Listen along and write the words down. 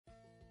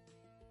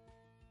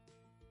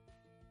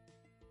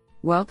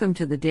Welcome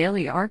to the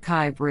Daily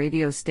Archive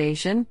radio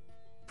station,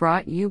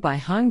 brought you by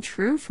Hung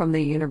Tru from the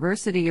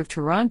University of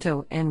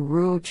Toronto and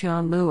Ruo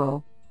Chan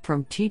Luo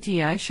from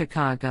TTI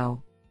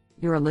Chicago.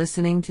 You're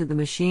listening to the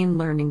Machine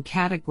Learning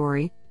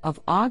category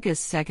of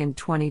August 2,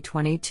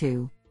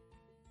 2022.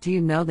 Do you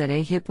know that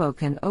a hippo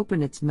can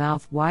open its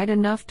mouth wide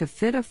enough to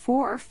fit a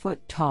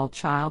 4-foot-tall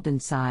child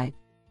inside?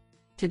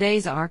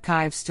 Today's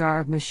archive star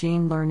of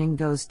machine learning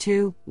goes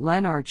to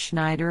Leonard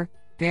Schneider,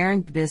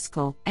 Bernd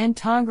Biskel, and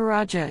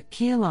Thangaraja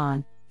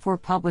Keelan for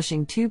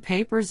publishing 2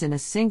 papers in a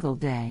single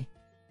day.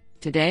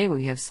 Today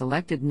we have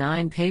selected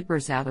 9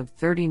 papers out of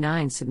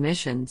 39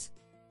 submissions.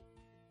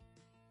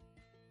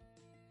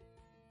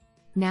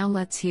 Now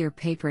let's hear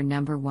paper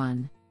number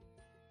 1.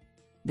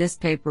 This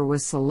paper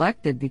was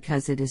selected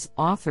because it is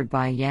authored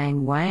by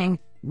Yang Wang,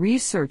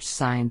 research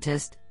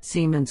scientist,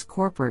 Siemens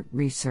Corporate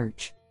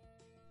Research.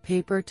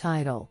 Paper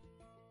title: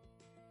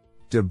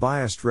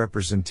 De-biased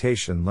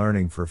representation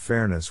learning for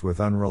fairness with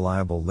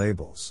unreliable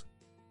labels.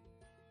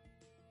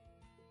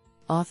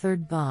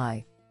 Authored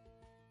by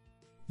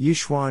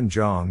Yixuan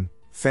Zhang,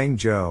 Feng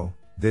Zhou,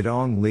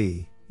 Vidong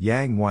Li,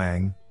 Yang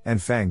Wang, and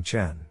Fang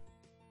Chen.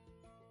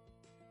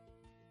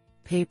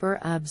 Paper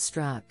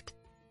abstract: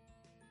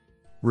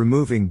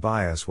 Removing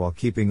bias while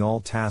keeping all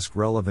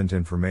task-relevant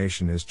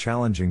information is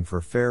challenging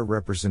for fair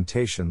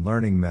representation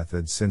learning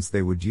methods since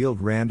they would yield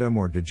random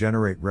or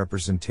degenerate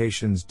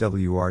representations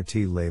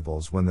WRT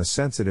labels when the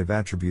sensitive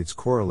attributes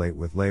correlate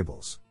with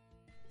labels.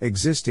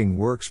 Existing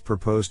works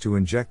propose to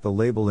inject the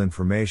label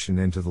information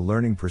into the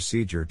learning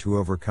procedure to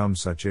overcome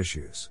such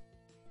issues.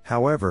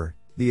 However,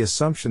 the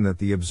assumption that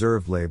the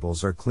observed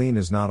labels are clean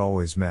is not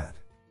always met.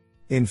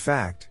 In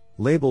fact,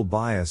 label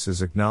bias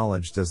is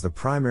acknowledged as the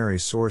primary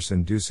source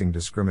inducing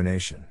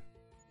discrimination.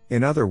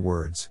 In other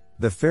words,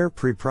 the fair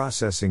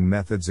preprocessing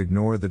methods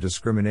ignore the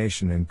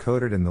discrimination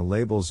encoded in the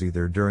labels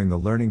either during the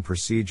learning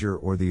procedure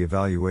or the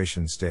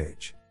evaluation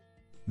stage.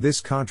 This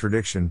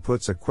contradiction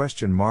puts a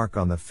question mark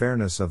on the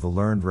fairness of the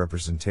learned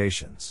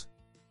representations.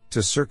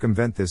 To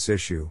circumvent this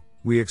issue,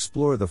 we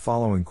explore the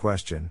following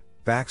question: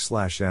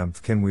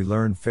 \emph can we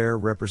learn fair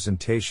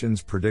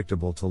representations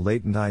predictable to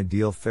latent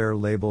ideal fair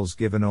labels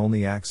given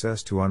only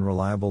access to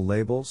unreliable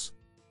labels?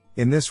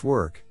 In this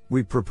work,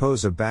 we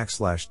propose a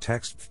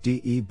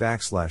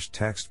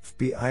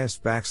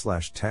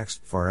 \textfde\textfbiased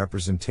 \textfar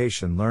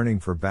representation learning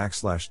for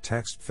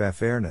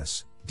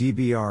 \textfairness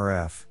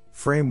DBRF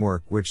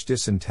framework which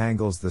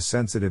disentangles the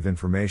sensitive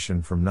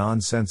information from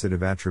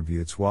non-sensitive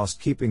attributes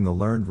whilst keeping the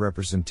learned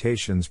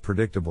representations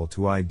predictable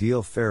to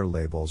ideal fair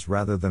labels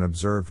rather than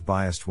observed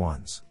biased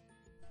ones.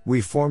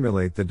 We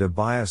formulate the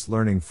de-biased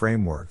learning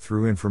framework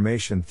through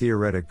information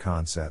theoretic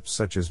concepts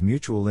such as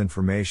mutual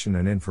information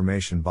and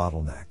information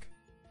bottleneck.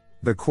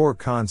 The core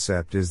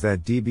concept is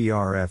that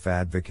DBRF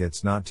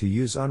advocates not to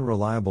use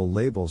unreliable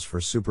labels for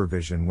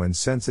supervision when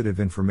sensitive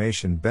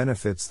information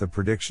benefits the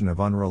prediction of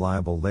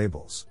unreliable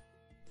labels.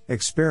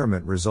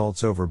 Experiment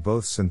results over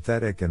both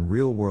synthetic and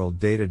real-world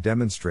data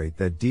demonstrate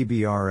that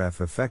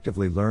DBRF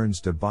effectively learns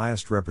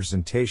de-biased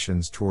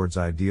representations towards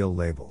ideal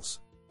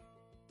labels.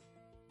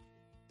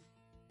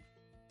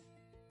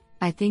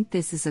 I think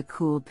this is a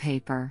cool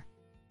paper.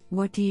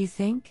 What do you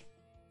think?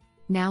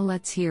 Now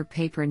let's hear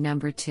paper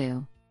number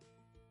 2.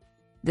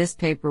 This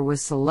paper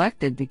was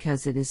selected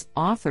because it is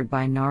authored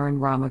by Naren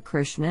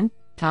Ramakrishnan,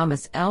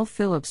 Thomas L.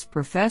 Phillips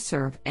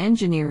Professor of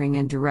Engineering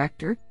and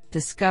Director,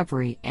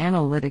 Discovery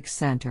Analytics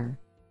Center.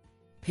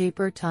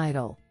 Paper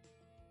title: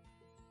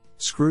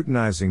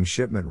 Scrutinizing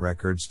shipment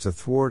records to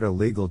thwart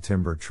illegal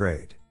timber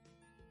trade.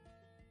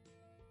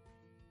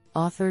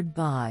 Authored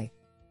by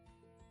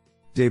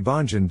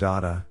Debanjan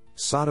Datta,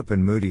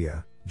 Sadapan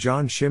Mudia,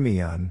 John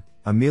Shimian,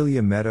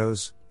 Amelia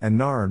Meadows, and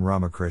Naren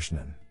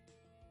Ramakrishnan.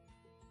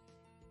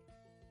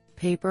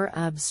 Paper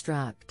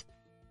abstract: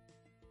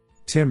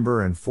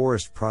 Timber and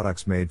forest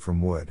products made from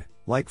wood,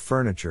 like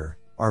furniture,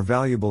 are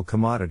valuable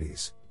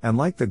commodities, and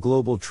like the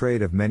global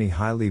trade of many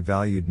highly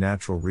valued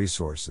natural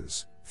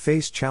resources,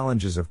 face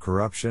challenges of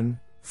corruption,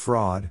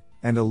 fraud,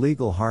 and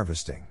illegal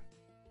harvesting.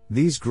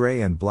 These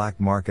gray and black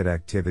market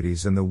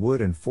activities in the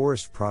wood and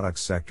forest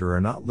products sector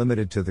are not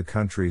limited to the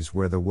countries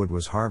where the wood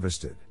was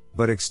harvested,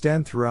 but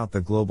extend throughout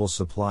the global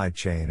supply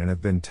chain and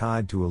have been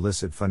tied to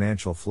illicit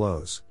financial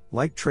flows,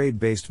 like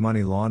trade-based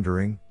money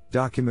laundering,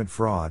 document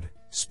fraud,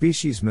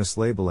 species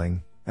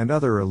mislabeling, and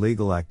other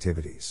illegal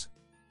activities.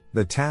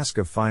 The task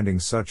of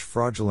finding such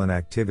fraudulent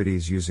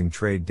activities using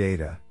trade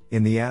data,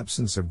 in the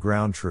absence of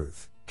ground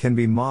truth, can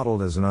be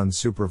modeled as an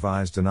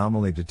unsupervised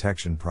anomaly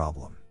detection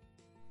problem.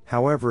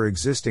 However,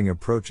 existing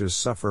approaches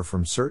suffer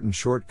from certain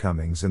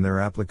shortcomings in their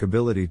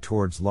applicability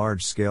towards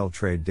large-scale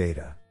trade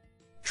data.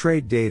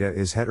 Trade data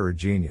is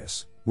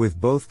heterogeneous,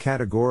 with both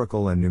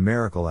categorical and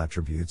numerical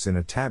attributes in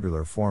a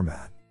tabular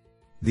format.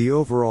 The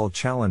overall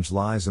challenge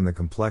lies in the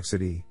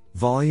complexity,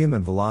 volume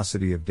and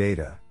velocity of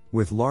data,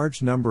 with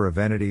large number of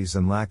entities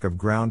and lack of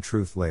ground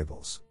truth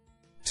labels.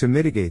 To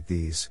mitigate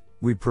these,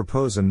 we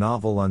propose a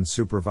novel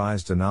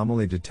unsupervised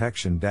anomaly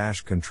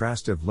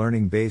detection-contrastive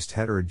learning-based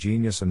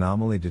heterogeneous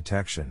anomaly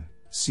detection,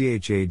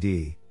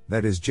 CHAD,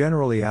 that is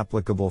generally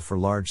applicable for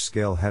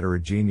large-scale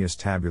heterogeneous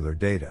tabular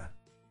data.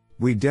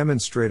 We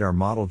demonstrate our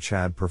model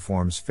CHAD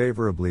performs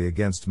favorably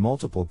against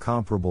multiple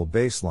comparable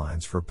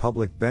baselines for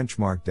public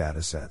benchmark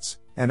datasets,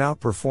 and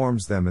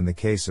outperforms them in the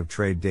case of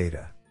trade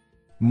data.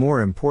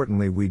 More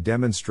importantly, we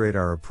demonstrate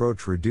our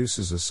approach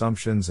reduces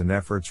assumptions and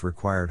efforts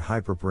required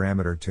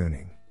hyperparameter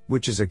tuning,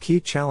 which is a key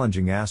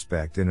challenging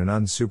aspect in an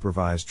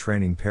unsupervised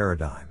training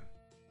paradigm.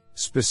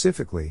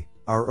 Specifically,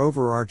 our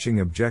overarching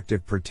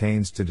objective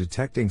pertains to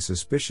detecting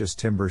suspicious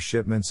timber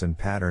shipments and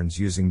patterns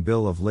using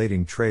bill of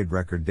lading trade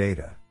record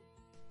data.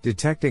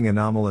 Detecting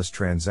anomalous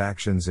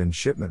transactions in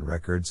shipment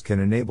records can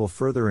enable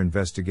further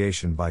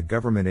investigation by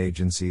government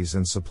agencies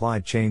and supply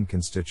chain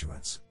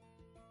constituents.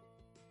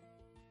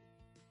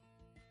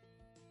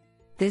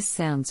 This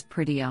sounds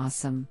pretty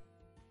awesome.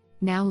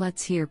 Now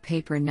let's hear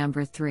paper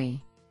number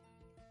 3.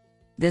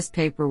 This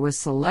paper was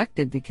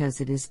selected because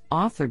it is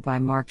authored by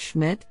Mark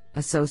Schmidt,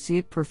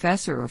 Associate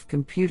Professor of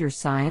Computer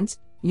Science,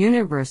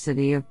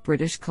 University of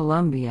British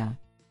Columbia.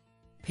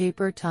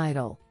 Paper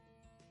title: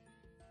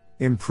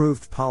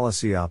 Improved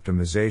Policy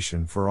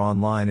Optimization for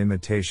Online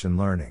Imitation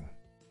Learning.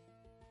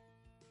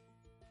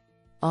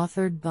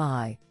 Authored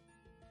by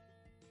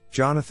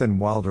Jonathan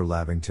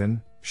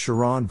Wilder-Lavington,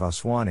 Sharon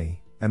Vaswani,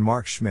 and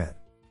Mark Schmidt.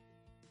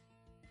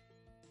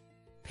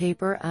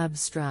 Paper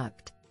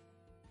abstract: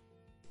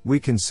 We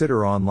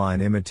consider online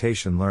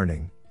imitation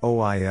learning,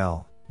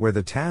 OIL, where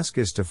the task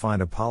is to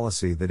find a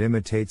policy that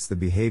imitates the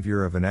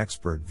behavior of an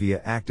expert via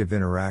active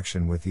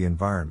interaction with the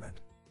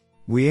environment.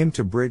 We aim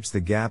to bridge the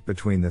gap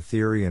between the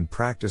theory and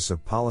practice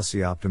of policy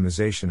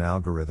optimization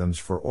algorithms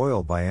for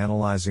oil by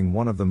analyzing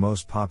one of the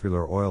most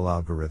popular oil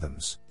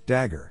algorithms,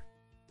 Dagger.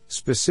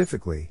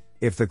 Specifically,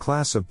 if the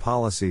class of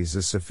policies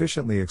is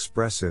sufficiently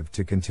expressive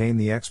to contain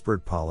the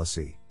expert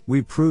policy,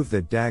 we prove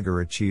that Dagger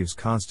achieves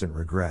constant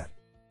regret.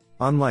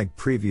 Unlike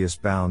previous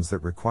bounds that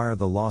require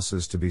the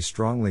losses to be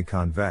strongly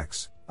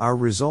convex, our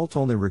result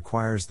only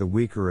requires the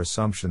weaker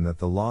assumption that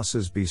the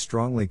losses be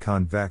strongly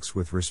convex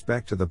with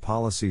respect to the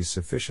policy's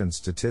sufficient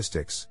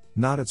statistics,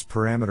 not its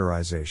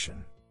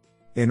parameterization.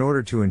 In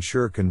order to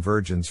ensure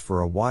convergence for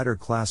a wider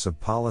class of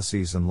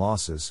policies and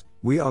losses,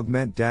 we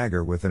augment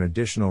Dagger with an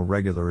additional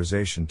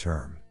regularization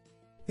term.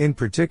 In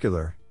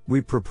particular,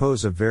 we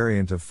propose a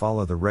variant of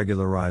Follow the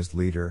Regularized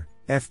Leader,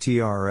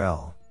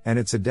 FTRL, and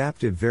its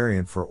adaptive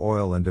variant for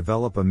oil and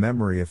develop a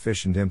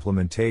memory-efficient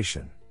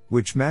implementation,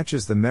 which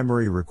matches the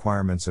memory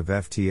requirements of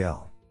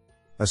FTL.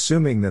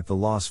 Assuming that the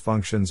loss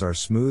functions are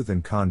smooth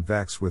and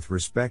convex with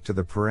respect to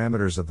the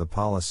parameters of the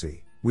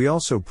policy, we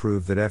also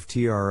prove that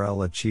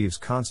FTRL achieves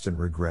constant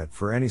regret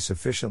for any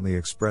sufficiently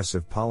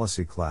expressive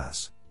policy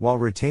class, while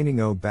retaining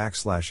O/SQRTT,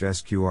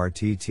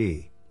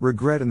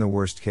 regret in the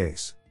worst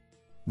case.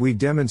 We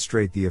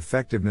demonstrate the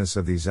effectiveness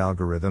of these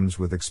algorithms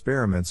with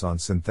experiments on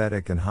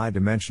synthetic and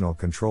high-dimensional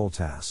control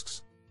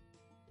tasks.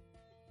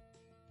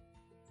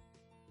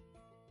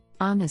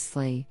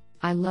 Honestly,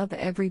 I love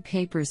every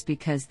papers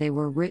because they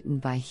were written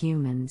by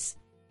humans.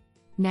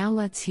 Now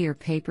let's hear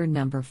paper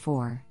number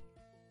 4.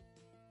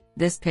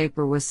 This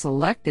paper was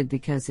selected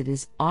because it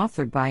is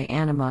authored by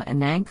Anima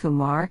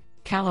Anandkumar,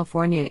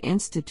 California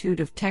Institute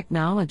of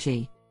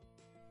Technology.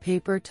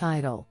 Paper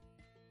title: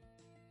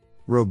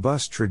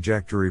 Robust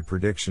Trajectory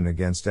Prediction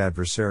Against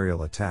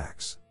Adversarial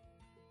Attacks.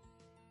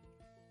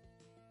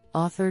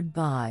 Authored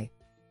by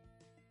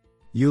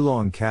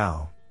Yulong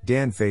Cao,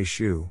 Danfei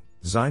Xu,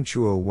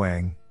 Zhangchuo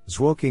Wang,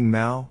 Zhuoqing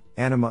Mao,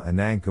 Anima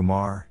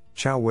Anandkumar,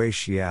 Chaowei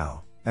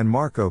Xiao, and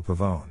Marco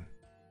Pavone.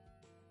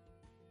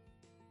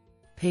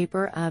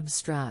 Paper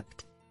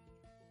abstract: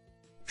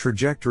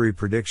 Trajectory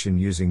prediction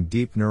using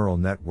deep neural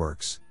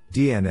networks,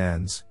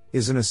 DNNs,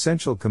 is an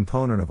essential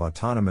component of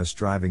autonomous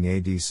driving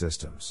AD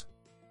systems.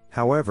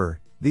 However,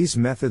 these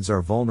methods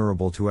are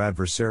vulnerable to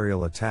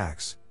adversarial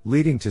attacks,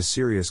 leading to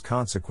serious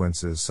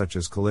consequences such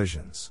as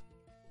collisions.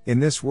 In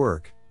this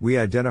work, we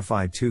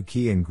identify 2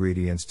 key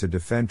ingredients to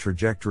defend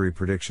trajectory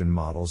prediction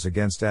models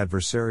against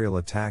adversarial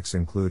attacks,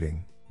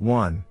 including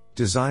 1.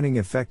 Designing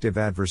effective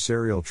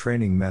adversarial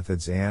training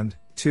methods and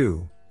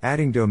 2.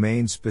 Adding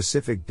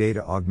domain-specific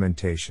data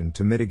augmentation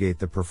to mitigate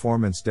the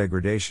performance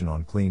degradation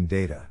on clean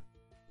data.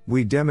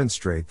 We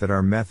demonstrate that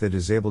our method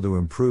is able to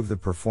improve the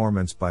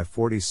performance by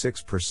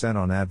 46%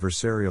 on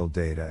adversarial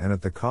data and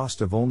at the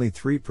cost of only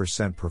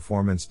 3%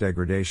 performance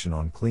degradation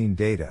on clean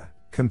data,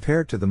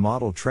 compared to the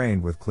model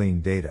trained with clean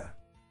data.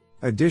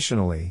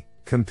 Additionally,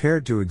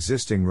 compared to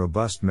existing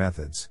robust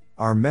methods,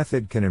 our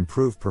method can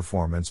improve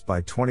performance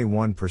by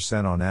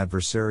 21% on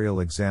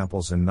adversarial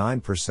examples and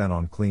 9%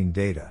 on clean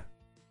data.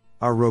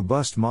 Our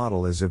robust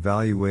model is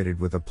evaluated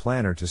with a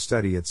planner to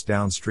study its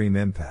downstream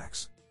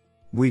impacts.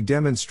 We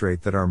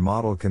demonstrate that our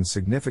model can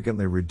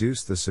significantly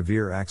reduce the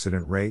severe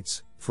accident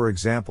rates, for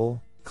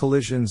example,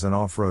 collisions and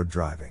off-road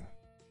driving.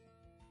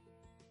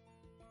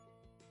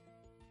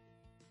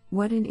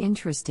 What an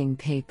interesting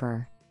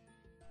paper.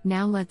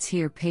 Now let's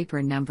hear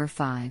paper number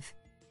 5.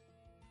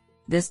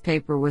 This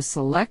paper was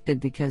selected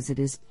because it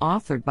is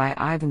authored by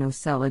Ivano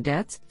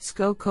Selidets,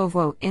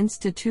 Skolkovo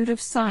Institute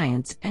of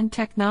Science and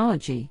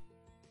Technology.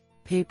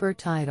 Paper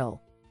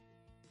title: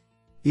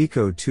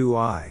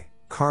 ECO2I,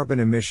 Carbon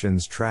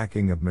Emissions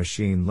Tracking of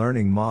Machine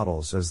Learning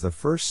Models as the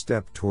First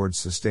Step Towards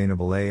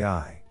Sustainable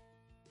AI.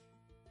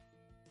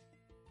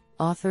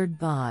 Authored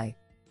by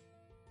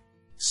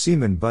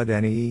Seaman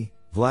Budeniy,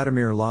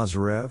 Vladimir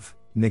Lazarev,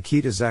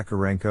 Nikita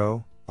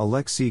Zakharenko,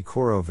 Alexei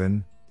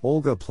Korovin,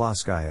 Olga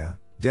Ploskaya,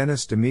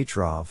 Denis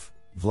Dimitrov,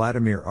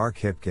 Vladimir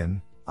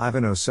Arkhipkin,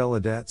 Ivan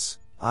Oseledets,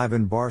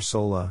 Ivan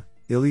Barsola,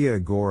 Ilya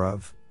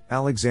Egorov,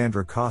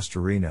 Alexandra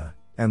Kostarina,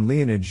 and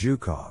Leonid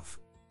Zhukov.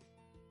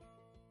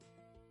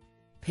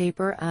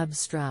 Paper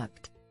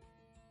abstract: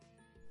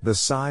 The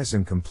size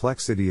and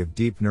complexity of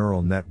deep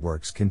neural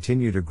networks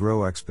continue to grow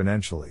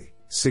exponentially,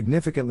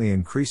 significantly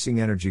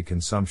increasing energy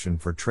consumption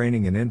for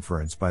training and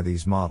inference by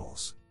these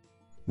models.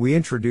 We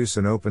introduce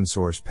an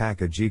open-source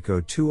package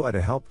ECO2I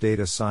to help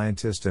data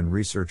scientists and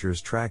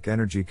researchers track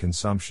energy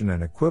consumption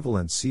and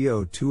equivalent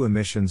CO2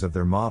 emissions of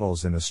their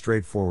models in a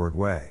straightforward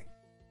way.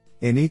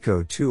 In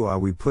ECO2I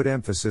we put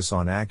emphasis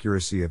on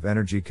accuracy of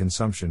energy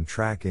consumption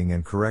tracking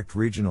and correct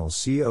regional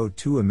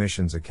CO2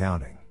 emissions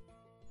accounting.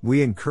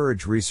 We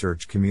encourage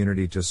research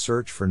community to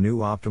search for new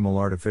optimal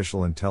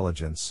artificial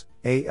intelligence,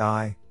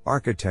 AI,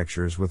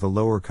 architectures with a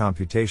lower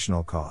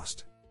computational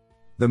cost.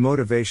 The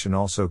motivation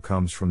also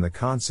comes from the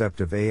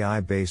concept of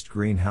AI-based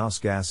greenhouse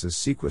gases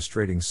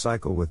sequestrating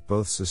cycle with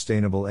both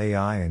sustainable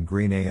AI and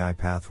green AI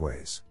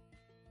pathways.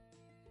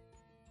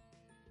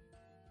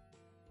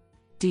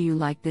 Do you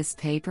like this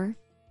paper?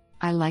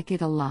 I like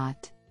it a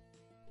lot.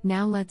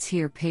 Now let's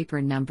hear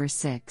paper number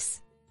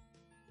 6.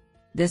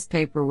 This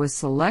paper was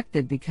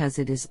selected because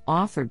it is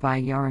authored by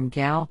Yaron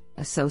Gal,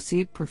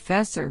 Associate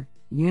Professor,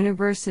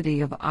 University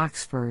of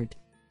Oxford.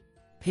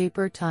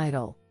 Paper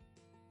title: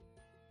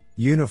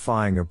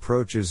 Unifying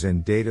Approaches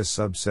in Data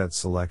Subset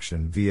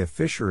Selection via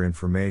Fisher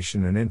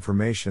Information and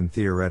Information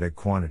Theoretic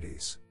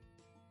Quantities.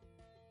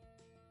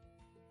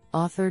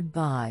 Authored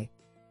by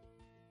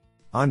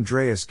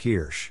Andreas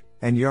Kirsch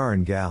and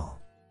Yaron Gal.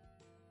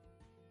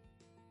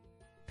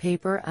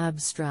 Paper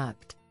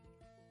abstract: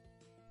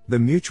 The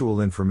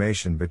mutual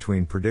information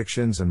between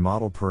predictions and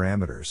model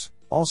parameters,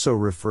 also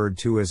referred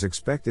to as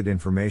expected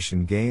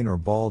information gain or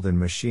BALD in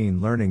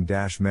machine learning,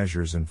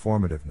 measures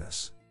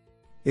informativeness.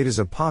 It is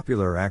a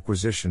popular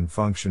acquisition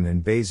function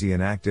in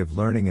Bayesian active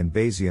learning and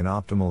Bayesian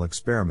optimal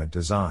experiment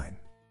design.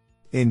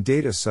 In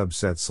data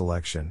subset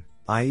selection,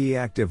 i.e.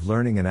 active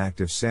learning and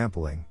active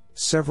sampling,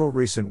 several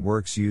recent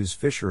works use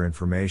Fisher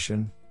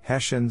information,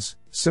 Hessians,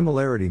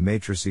 similarity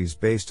matrices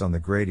based on the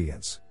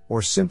gradients,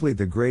 or simply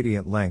the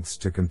gradient lengths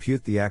to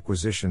compute the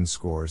acquisition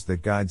scores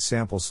that guide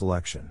sample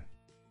selection.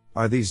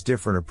 Are these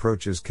different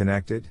approaches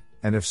connected,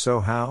 and if so,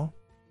 how?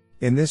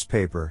 In this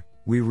paper,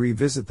 we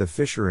revisit the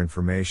Fisher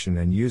information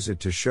and use it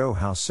to show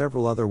how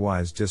several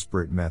otherwise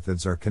disparate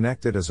methods are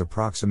connected as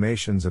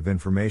approximations of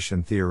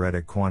information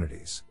theoretic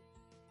quantities.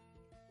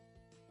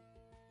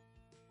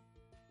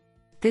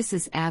 This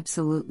is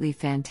absolutely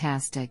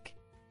fantastic.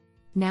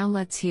 Now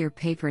let's hear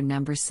paper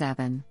number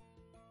 7.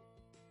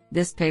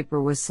 This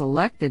paper was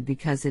selected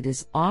because it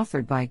is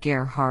authored by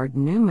Gerhard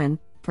Neumann,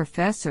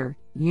 Professor,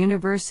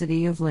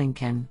 University of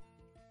Lincoln.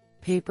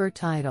 Paper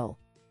title: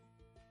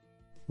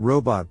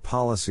 Robot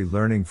Policy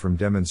Learning from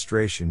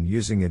Demonstration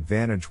Using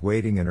Advantage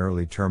Weighting and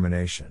Early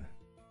Termination.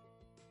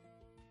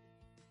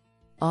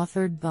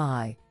 Authored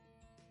by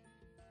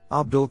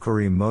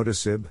Abdulkarim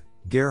Motasib,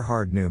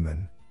 Gerhard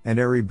Neumann, and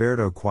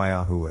Heriberto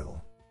Quayahuil.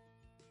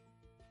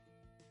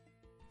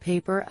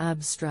 Paper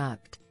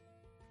abstract: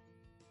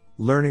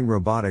 Learning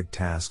robotic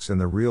tasks in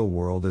the real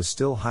world is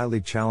still highly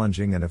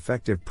challenging and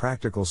effective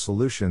practical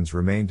solutions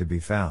remain to be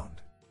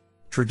found.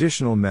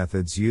 Traditional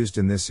methods used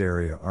in this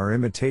area are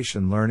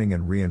imitation learning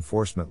and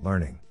reinforcement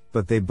learning,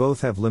 but they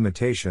both have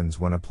limitations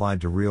when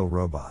applied to real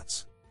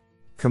robots.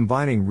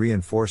 Combining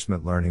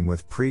reinforcement learning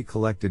with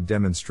pre-collected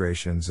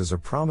demonstrations is a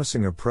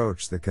promising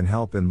approach that can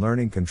help in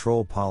learning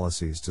control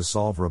policies to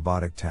solve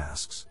robotic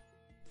tasks.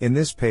 In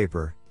this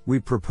paper, we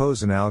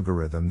propose an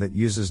algorithm that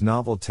uses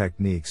novel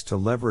techniques to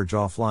leverage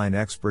offline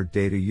expert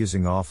data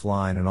using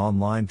offline and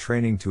online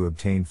training to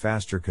obtain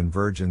faster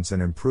convergence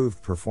and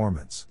improved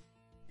performance.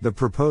 The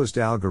proposed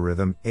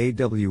algorithm,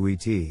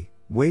 AWET,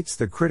 weights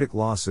the critic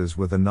losses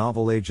with a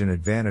novel agent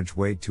advantage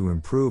weight to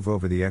improve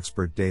over the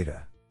expert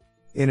data.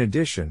 In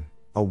addition,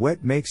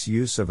 AWET makes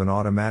use of an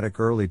automatic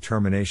early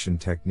termination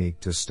technique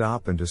to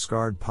stop and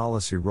discard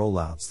policy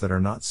rollouts that are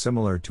not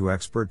similar to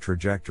expert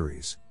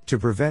trajectories, to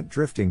prevent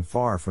drifting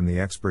far from the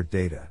expert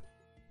data.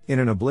 In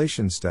an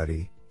ablation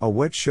study,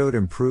 AWET showed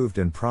improved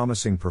and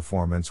promising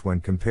performance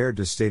when compared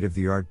to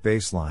state-of-the-art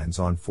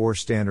baselines on 4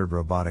 standard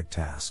robotic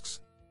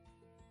tasks.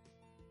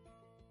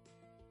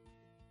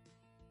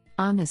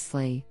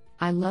 Honestly,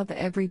 I love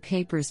every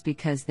papers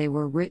because they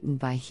were written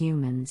by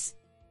humans.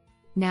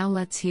 Now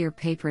let's hear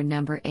paper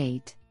number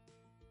 8.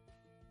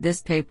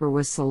 This paper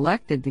was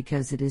selected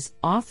because it is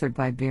authored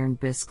by Bernd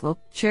Biskel,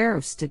 Chair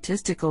of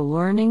Statistical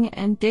Learning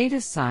and Data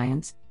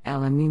Science,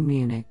 LMU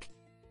Munich.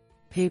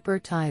 Paper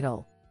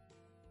title: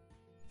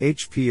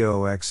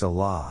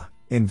 HPOXLA,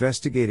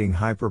 Investigating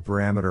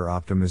Hyperparameter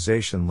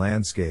Optimization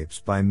Landscapes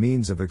by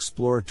Means of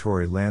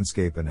Exploratory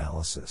Landscape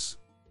Analysis.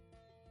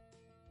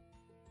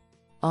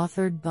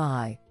 Authored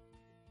by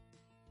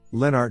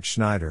Lennart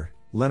Schneider,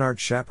 Lennart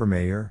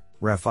Schappermeyer,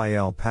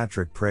 Raphael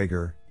Patrick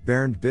Prager,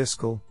 Bernd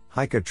Biskel,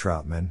 Heike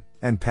Trautmann,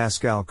 and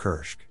Pascal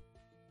Kirsch.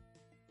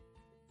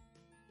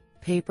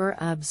 Paper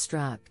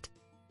abstract.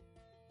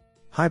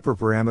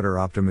 Hyperparameter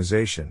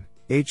optimization,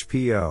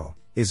 HPO,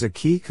 is a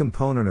key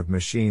component of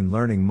machine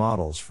learning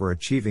models for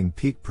achieving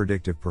peak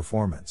predictive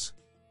performance.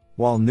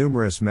 While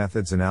numerous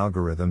methods and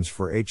algorithms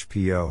for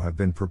HPO have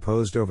been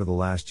proposed over the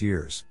last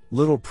years,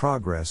 little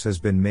progress has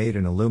been made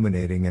in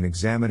illuminating and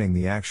examining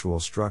the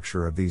actual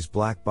structure of these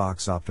black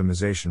box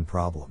optimization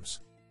problems.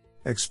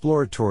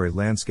 Exploratory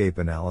landscape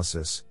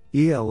analysis,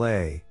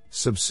 ELA,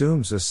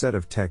 subsumes a set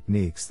of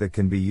techniques that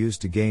can be used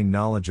to gain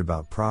knowledge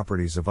about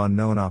properties of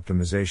unknown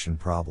optimization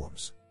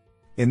problems.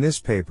 In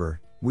this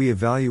paper, we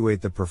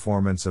evaluate the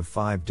performance of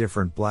 5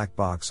 different black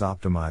box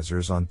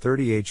optimizers on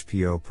 30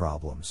 HPO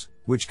problems,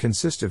 which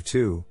consist of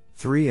 2,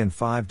 3 and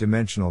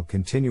 5-dimensional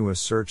continuous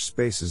search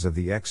spaces of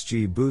the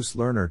XGBoost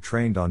learner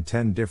trained on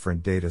 10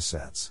 different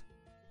datasets.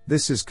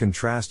 This is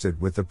contrasted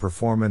with the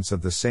performance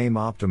of the same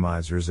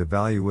optimizers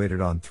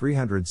evaluated on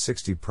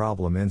 360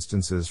 problem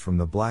instances from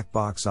the Black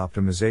Box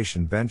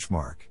Optimization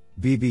Benchmark,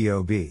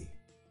 BBOB.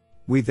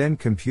 We then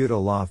compute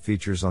ALA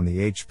features on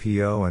the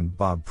HPO and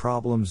BOB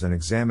problems and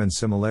examine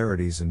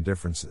similarities and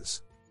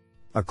differences.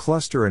 A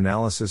cluster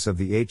analysis of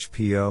the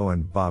HPO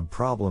and BOB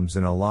problems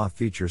in ALA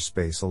feature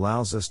space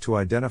allows us to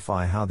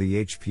identify how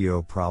the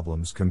HPO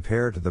problems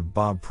compare to the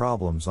BOB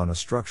problems on a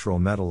structural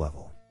meta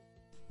level.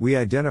 We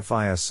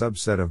identify a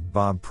subset of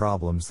BOB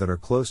problems that are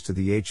close to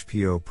the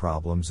HPO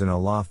problems in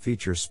ALA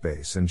feature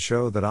space and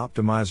show that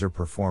optimizer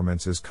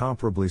performance is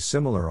comparably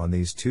similar on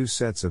these two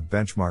sets of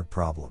benchmark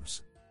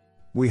problems.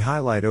 We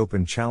highlight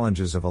open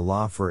challenges of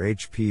ALA for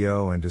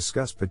HPO and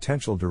discuss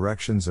potential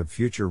directions of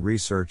future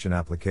research and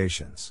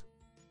applications.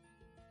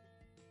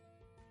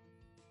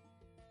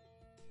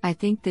 I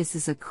think this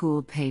is a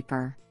cool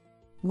paper.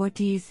 What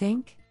do you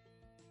think?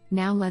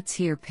 Now let's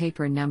hear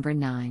paper number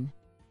 9.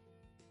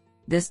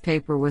 This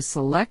paper was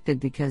selected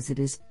because it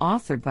is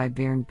authored by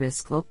Bernd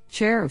Biskel,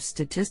 Chair of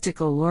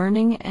Statistical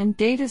Learning and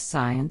Data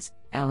Science,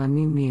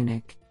 LMU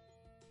Munich.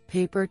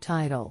 Paper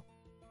title: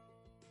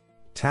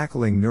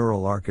 Tackling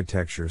Neural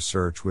Architecture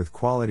Search with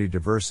Quality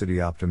Diversity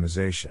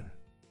Optimization.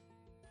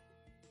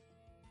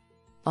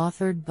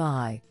 Authored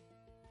by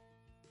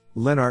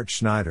Lennart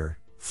Schneider,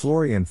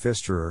 Florian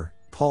Pfisterer,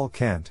 Paul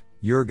Kent,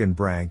 Jürgen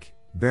Brank,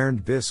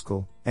 Bernd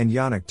Biskel, and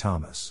Yannick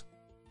Thomas.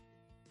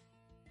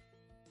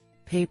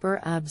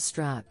 Paper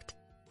abstract.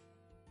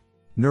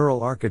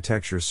 Neural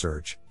Architecture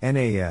Search,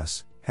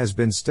 NAS, has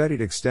been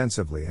studied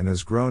extensively and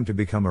has grown to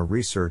become a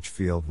research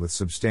field with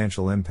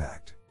substantial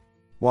impact.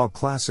 While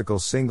classical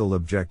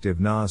single-objective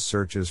NAS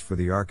searches for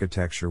the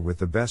architecture with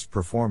the best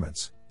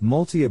performance,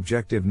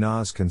 multi-objective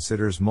NAS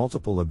considers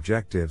multiple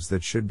objectives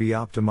that should be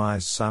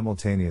optimized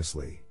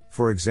simultaneously,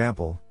 for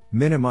example,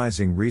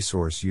 minimizing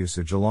resource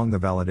usage along the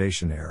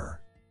validation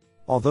error.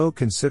 Although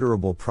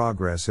considerable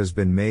progress has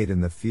been made in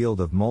the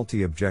field of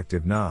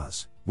multi-objective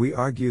NAS, we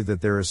argue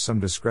that there is some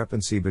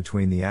discrepancy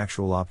between the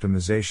actual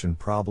optimization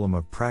problem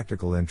of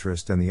practical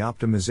interest and the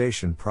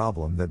optimization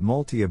problem that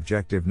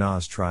multi-objective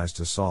NAS tries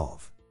to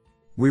solve.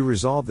 We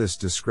resolve this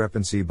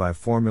discrepancy by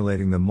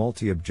formulating the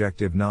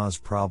multi-objective NAS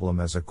problem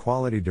as a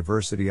quality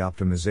diversity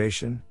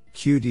optimization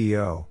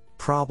 (QDO)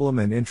 problem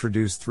and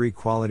introduce 3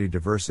 quality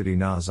diversity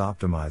NAS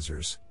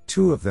optimizers,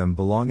 2 of them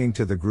belonging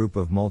to the group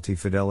of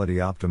multi-fidelity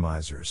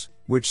optimizers,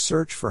 which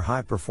search for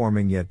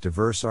high-performing yet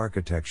diverse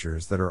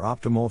architectures that are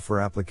optimal for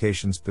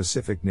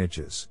application-specific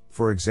niches,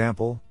 for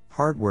example,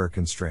 hardware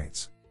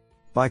constraints.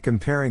 By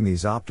comparing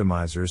these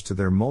optimizers to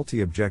their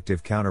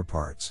multi-objective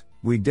counterparts,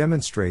 we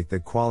demonstrate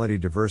that quality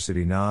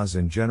diversity NAS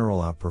in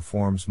general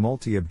outperforms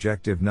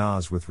multi-objective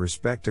NAS with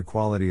respect to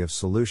quality of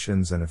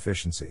solutions and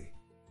efficiency.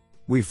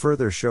 We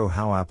further show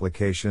how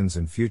applications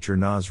and future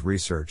NAS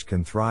research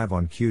can thrive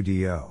on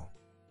QDO.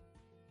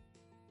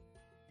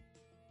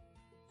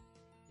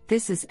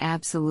 This is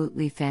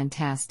absolutely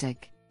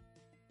fantastic.